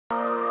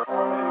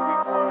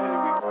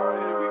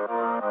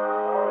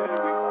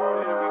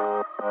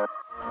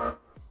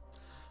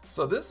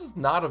So this is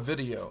not a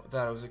video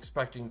that I was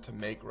expecting to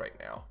make right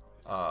now.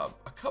 A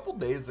couple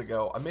days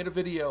ago, I made a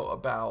video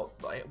about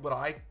what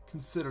I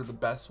consider the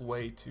best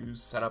way to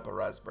set up a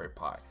Raspberry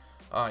Pi.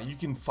 You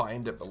can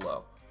find it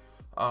below.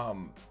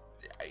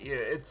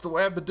 It's the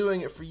way I've been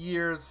doing it for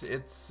years.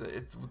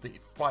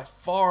 By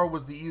far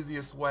was the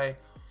easiest way.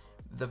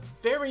 The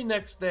very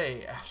next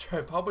day after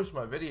I published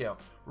my video,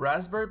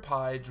 Raspberry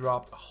Pi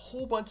dropped a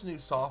whole bunch of new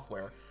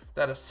software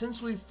that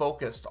essentially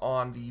focused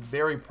on the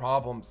very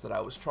problems that I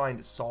was trying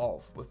to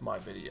solve with my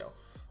video.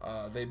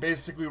 They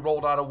basically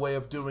rolled out a way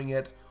of doing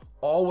it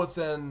all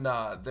within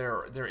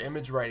their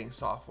image writing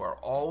software,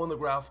 all in the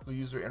graphical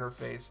user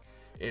interface.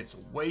 It's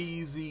way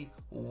easy,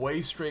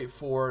 way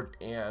straightforward,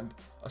 and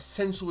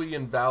essentially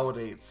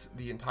invalidates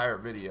the entire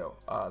video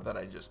that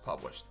I just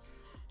published.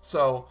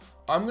 So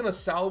I'm gonna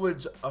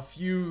salvage a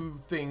few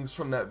things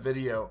from that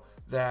video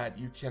that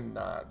you can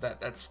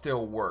that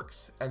still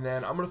works, and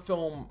then I'm gonna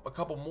film a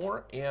couple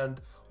more,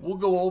 and we'll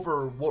go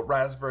over what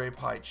Raspberry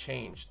Pi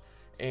changed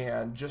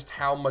and just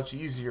how much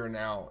easier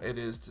now it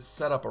is to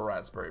set up a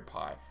Raspberry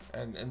Pi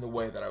and in the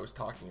way that I was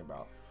talking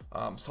about.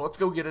 So let's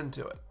go get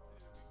into it.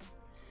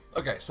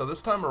 Okay, so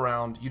this time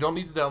around, you don't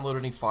need to download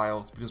any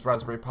files because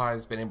Raspberry Pi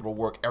has been able to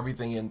work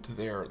everything into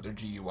their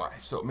GUI,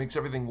 so it makes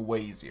everything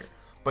way easier.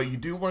 But you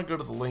do want to go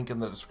to the link in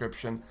the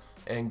description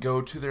and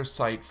go to their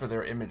site for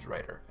their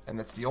ImageWriter, and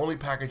that's the only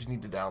package you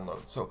need to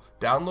download. So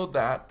download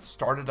that,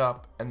 start it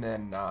up, and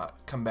then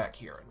come back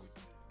here.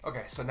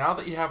 Okay, so now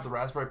that you have the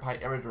Raspberry Pi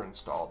imager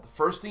installed, the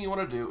first thing you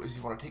want to do is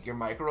you want to take your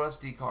micro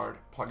SD card,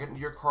 plug it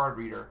into your card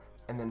reader,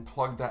 and then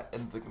plug that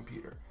into the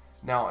computer.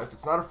 Now, if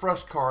it's not a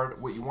fresh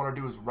card, what you want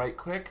to do is right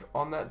click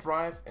on that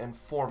drive and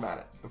format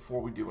it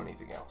before we do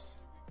anything else.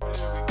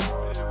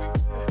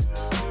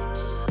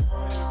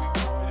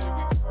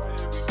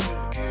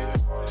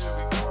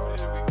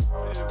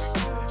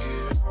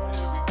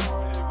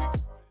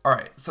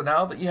 Alright, so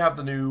now that you have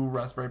the new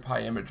Raspberry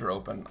Pi imager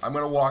open, I'm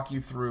going to walk you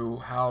through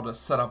how to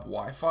set up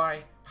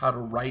Wi-Fi, how to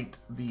write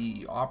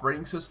the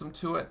operating system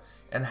to it,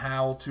 and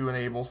how to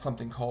enable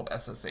something called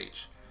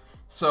SSH.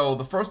 So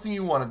the first thing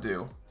you want to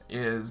do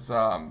is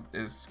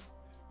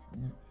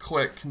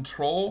click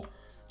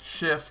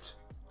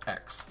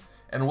Control-Shift-X.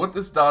 And what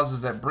this does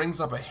is that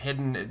brings up a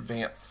hidden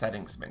advanced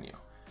settings menu.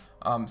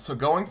 So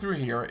going through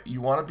here,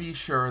 you want to be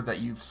sure that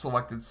you've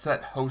selected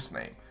Set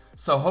Hostname.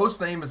 So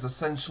hostname is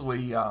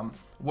essentially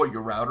what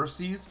your router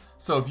sees.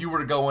 So if you were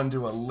to go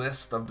into a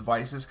list of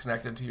devices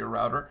connected to your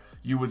router,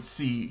 you would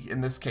see, in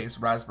this case,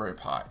 Raspberry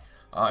Pi.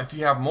 If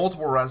you have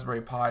multiple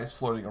Raspberry Pis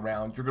floating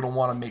around, you're going to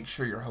want to make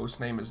sure your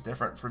hostname is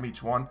different from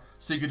each one.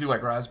 So you could do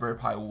like Raspberry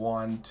Pi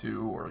 1,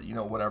 2, or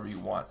whatever you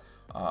want.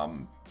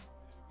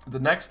 The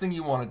next thing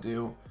you want to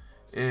do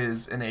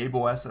is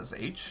enable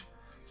SSH.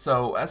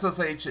 So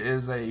SSH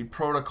is a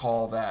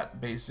protocol that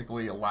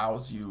basically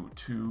allows you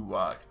to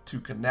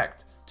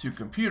connect to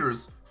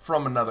computers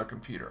from another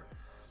computer.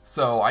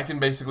 So I can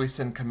basically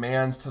send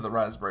commands to the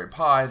Raspberry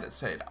Pi that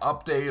say to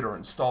update or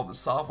install the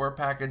software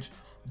package,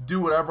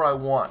 do whatever I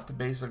want to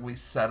basically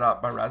set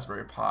up my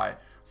Raspberry Pi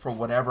for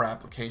whatever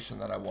application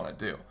that I want to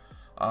do.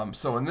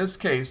 So in this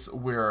case,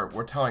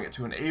 we're telling it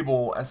to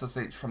enable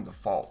SSH from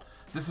default.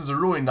 This is a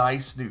really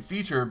nice new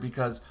feature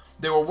because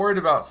they were worried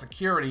about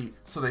security,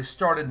 so they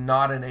started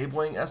not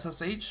enabling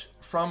SSH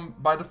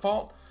by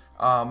default.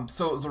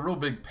 So it was a real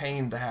big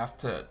pain to have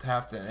to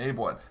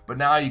enable it. But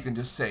now you can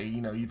just say,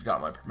 you've got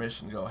my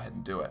permission, go ahead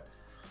and do it.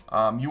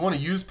 You want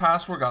to use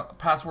password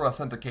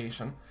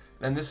authentication,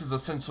 and this is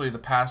essentially the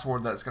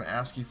password that it's going to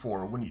ask you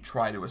for when you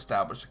try to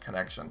establish a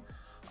connection.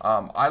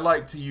 I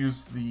like to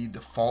use the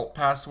default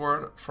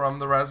password from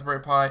the Raspberry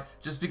Pi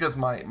just because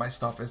my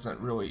stuff isn't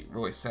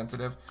really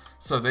sensitive.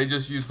 So they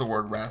just use the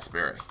word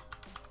Raspberry.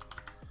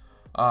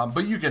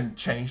 But you can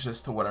change this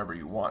to whatever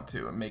you want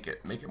to and make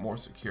it more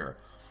secure.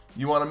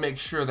 You want to make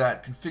sure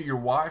that configure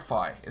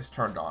Wi-Fi is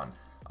turned on.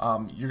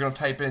 You're going to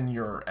type in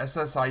your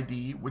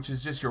SSID, which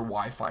is just your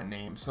Wi-Fi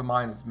name. So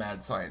mine is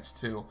Mad Science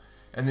 2.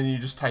 And then you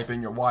just type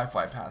in your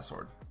Wi-Fi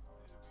password.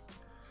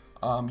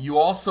 You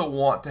also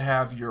want to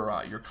have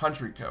your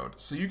country code.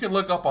 So you can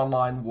look up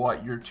online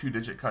what your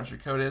 2-digit country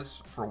code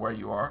is for where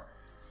you are.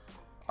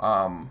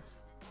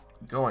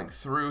 Going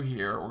through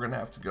here, we're going to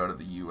have to go to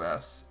the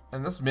US.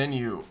 And this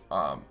menu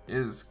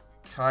is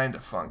kind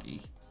of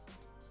funky.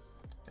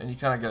 And you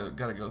kind of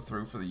got to go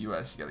through for the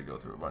US. You got to go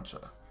through a bunch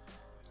of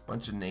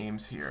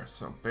names here.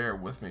 So bear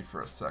with me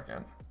for a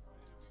second.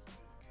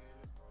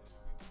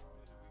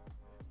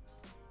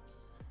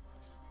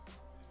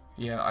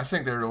 Yeah, I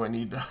think they really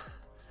need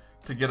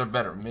to get a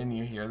better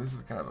menu here. This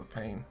is kind of a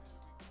pain.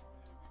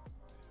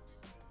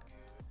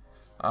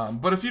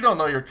 But if you don't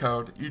know your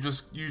code, you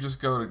just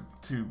go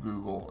to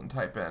Google and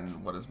type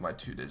in what is my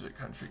 2-digit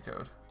country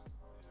code.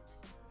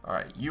 All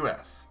right,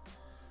 US.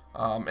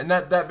 And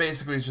that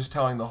basically is just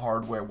telling the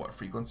hardware what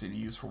frequency to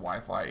use for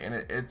Wi-Fi, and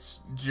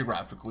it's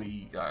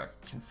geographically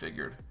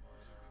configured.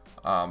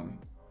 So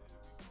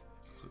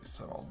we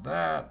set all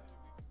that.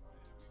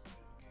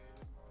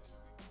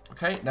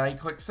 Okay, now you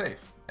click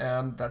Save,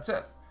 and that's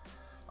it.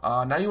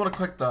 Now you want to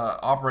click the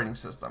operating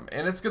system,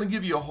 and it's going to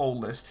give you a whole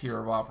list here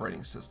of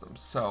operating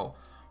systems. So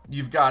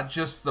you've got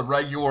just the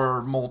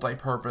regular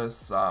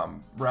multi-purpose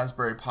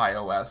Raspberry Pi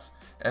OS,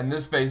 and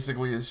this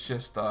basically is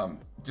just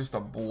a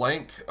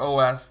blank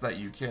OS that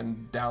you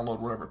can download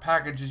whatever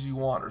packages you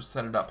want or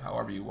set it up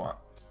however you want.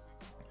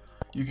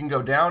 You can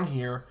go down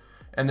here,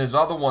 and there's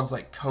other ones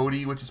like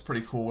Kodi, which is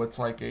pretty cool. It's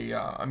like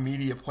a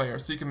media player,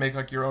 so you can make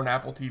like your own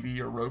Apple TV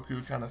or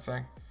Roku kind of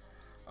thing.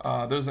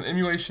 There's an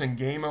emulation and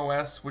game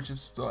OS, which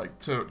is like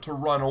to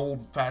run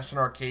old-fashioned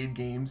arcade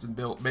games and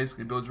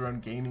basically build your own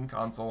gaming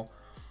console.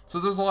 So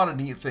there's a lot of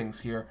neat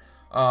things here.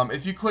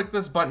 If you click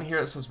this button here,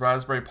 it says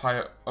Raspberry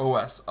Pi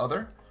OS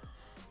Other.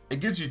 It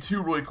gives you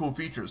two really cool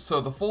features.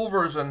 So the full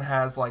version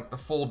has like the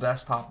full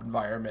desktop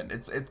environment.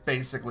 It's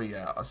basically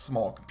a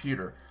small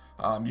computer.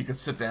 You can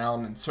sit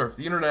down and surf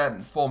the internet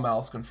and full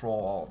mouse control,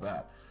 all of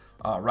that.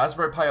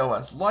 Raspberry Pi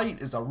OS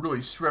Lite is a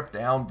really stripped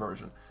down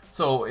version.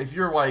 So if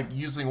you're like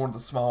using one of the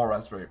smaller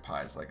Raspberry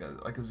Pis, like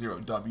a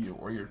 0W,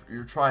 or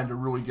you're trying to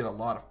really get a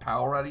lot of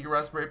power out of your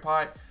Raspberry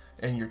Pi,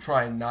 and you're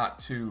trying not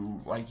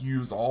to like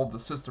use all of the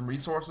system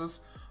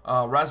resources,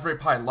 Raspberry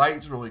Pi Lite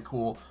is really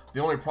cool.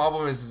 The only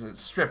problem is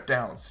it's stripped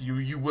down, so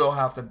you will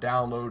have to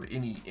download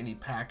any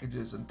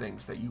packages and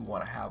things that you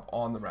want to have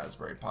on the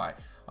Raspberry Pi.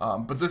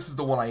 But this is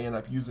the one I end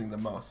up using the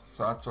most,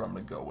 so that's what I'm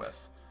going to go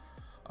with.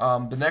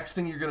 The next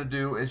thing you're going to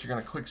do is you're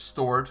going to click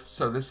Stored.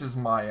 So this is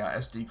my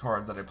SD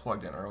card that I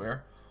plugged in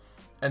earlier.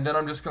 And then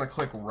I'm just going to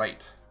click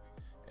Write.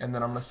 And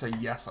then I'm going to say,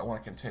 yes, I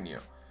want to continue.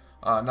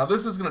 Now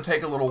this is going to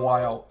take a little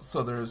while,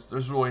 so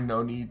there's really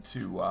no need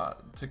to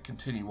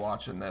continue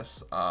watching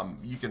this.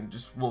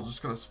 We're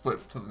just going to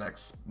flip to the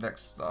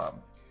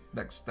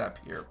next step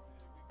here.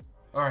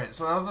 Alright,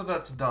 so now that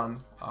that's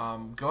done,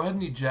 go ahead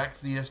and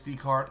eject the SD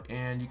card,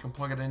 and you can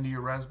plug it into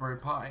your Raspberry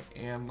Pi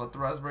and let the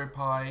Raspberry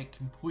Pi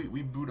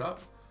completely boot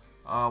up.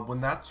 When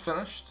that's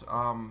finished,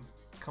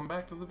 come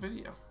back to the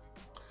video.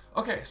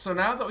 Okay, so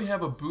now that we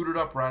have a booted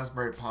up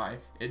Raspberry Pi,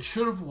 it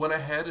should have went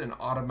ahead and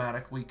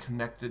automatically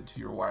connected to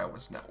your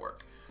wireless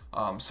network.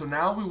 So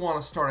now we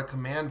want to start a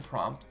command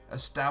prompt,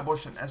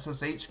 establish an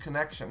SSH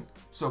connection,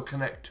 so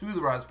connect to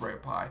the Raspberry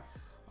Pi,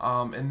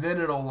 and then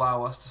it'll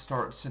allow us to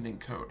start sending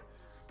code.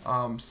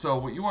 So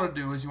what you want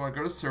to do is you want to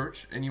go to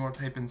search, and you want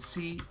to type in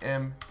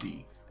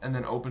CMD, and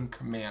then open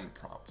command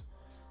prompt.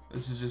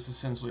 This is just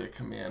essentially a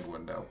command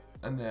window.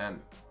 And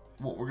then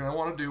what we're going to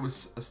want to do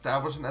is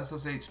establish an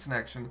SSH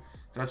connection.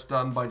 That's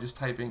done by just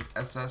typing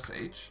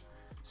SSH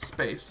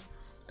space,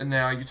 and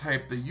now you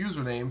type the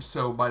username.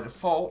 So by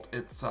default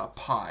it's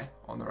Pi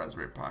on the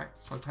Raspberry Pi,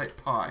 so I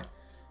type Pi,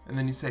 and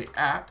then you say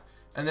 @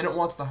 and then it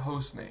wants the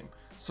host name.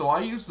 So I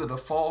use the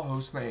default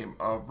host name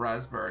of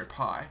Raspberry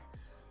Pi,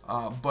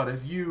 but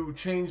if you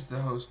change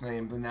the host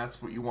name, then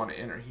that's what you want to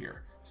enter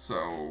here.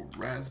 So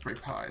Raspberry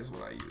Pi is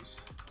what I use.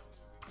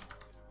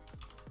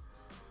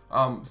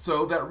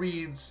 So that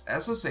reads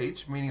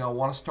SSH, meaning I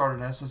want to start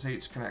an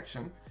SSH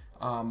connection.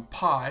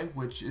 Pi,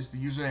 which is the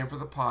username for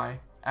the Pi,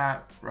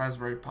 @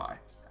 Raspberry Pi,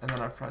 and then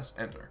I press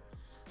enter.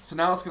 So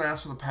now it's going to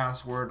ask for the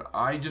password.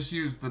 I just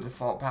used the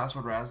default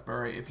password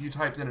Raspberry. If you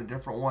typed in a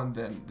different one,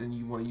 then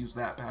you want to use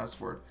that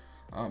password.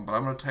 But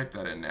I'm going to type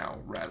that in now,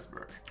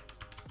 Raspberry.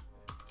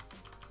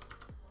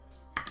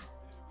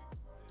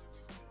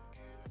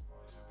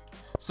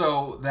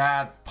 So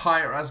that Pi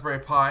at Raspberry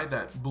Pi,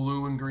 that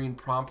blue and green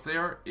prompt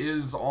there,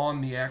 is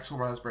on the actual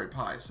Raspberry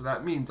Pi. So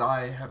that means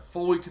I have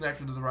fully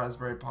connected to the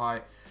Raspberry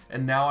Pi,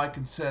 and now I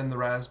can send the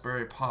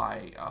Raspberry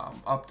Pi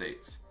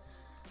updates.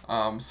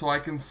 So I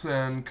can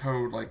send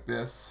code like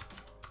this.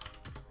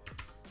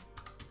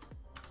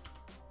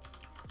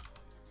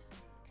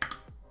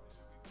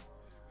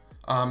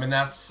 And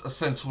that's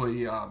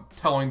essentially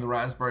telling the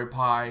Raspberry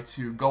Pi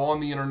to go on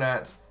the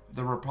internet,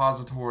 the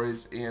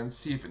repositories, and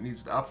see if it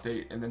needs to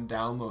update, and then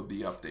download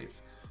the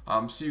updates.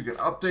 So you can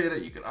update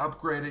it, you can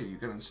upgrade it, you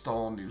can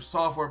install new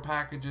software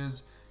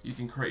packages, you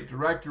can create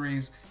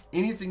directories,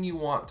 anything you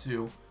want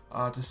to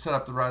set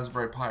up the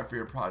Raspberry Pi for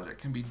your project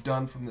can be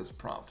done from this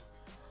prompt.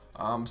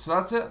 So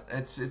that's it.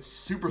 It's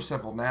super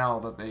simple now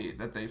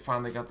that they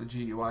finally got the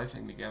GUI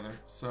thing together.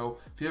 So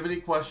if you have any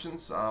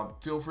questions,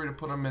 feel free to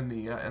put them in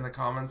the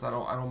comments. I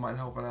don't mind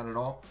helping out at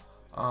all.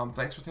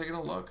 Thanks for taking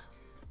a look.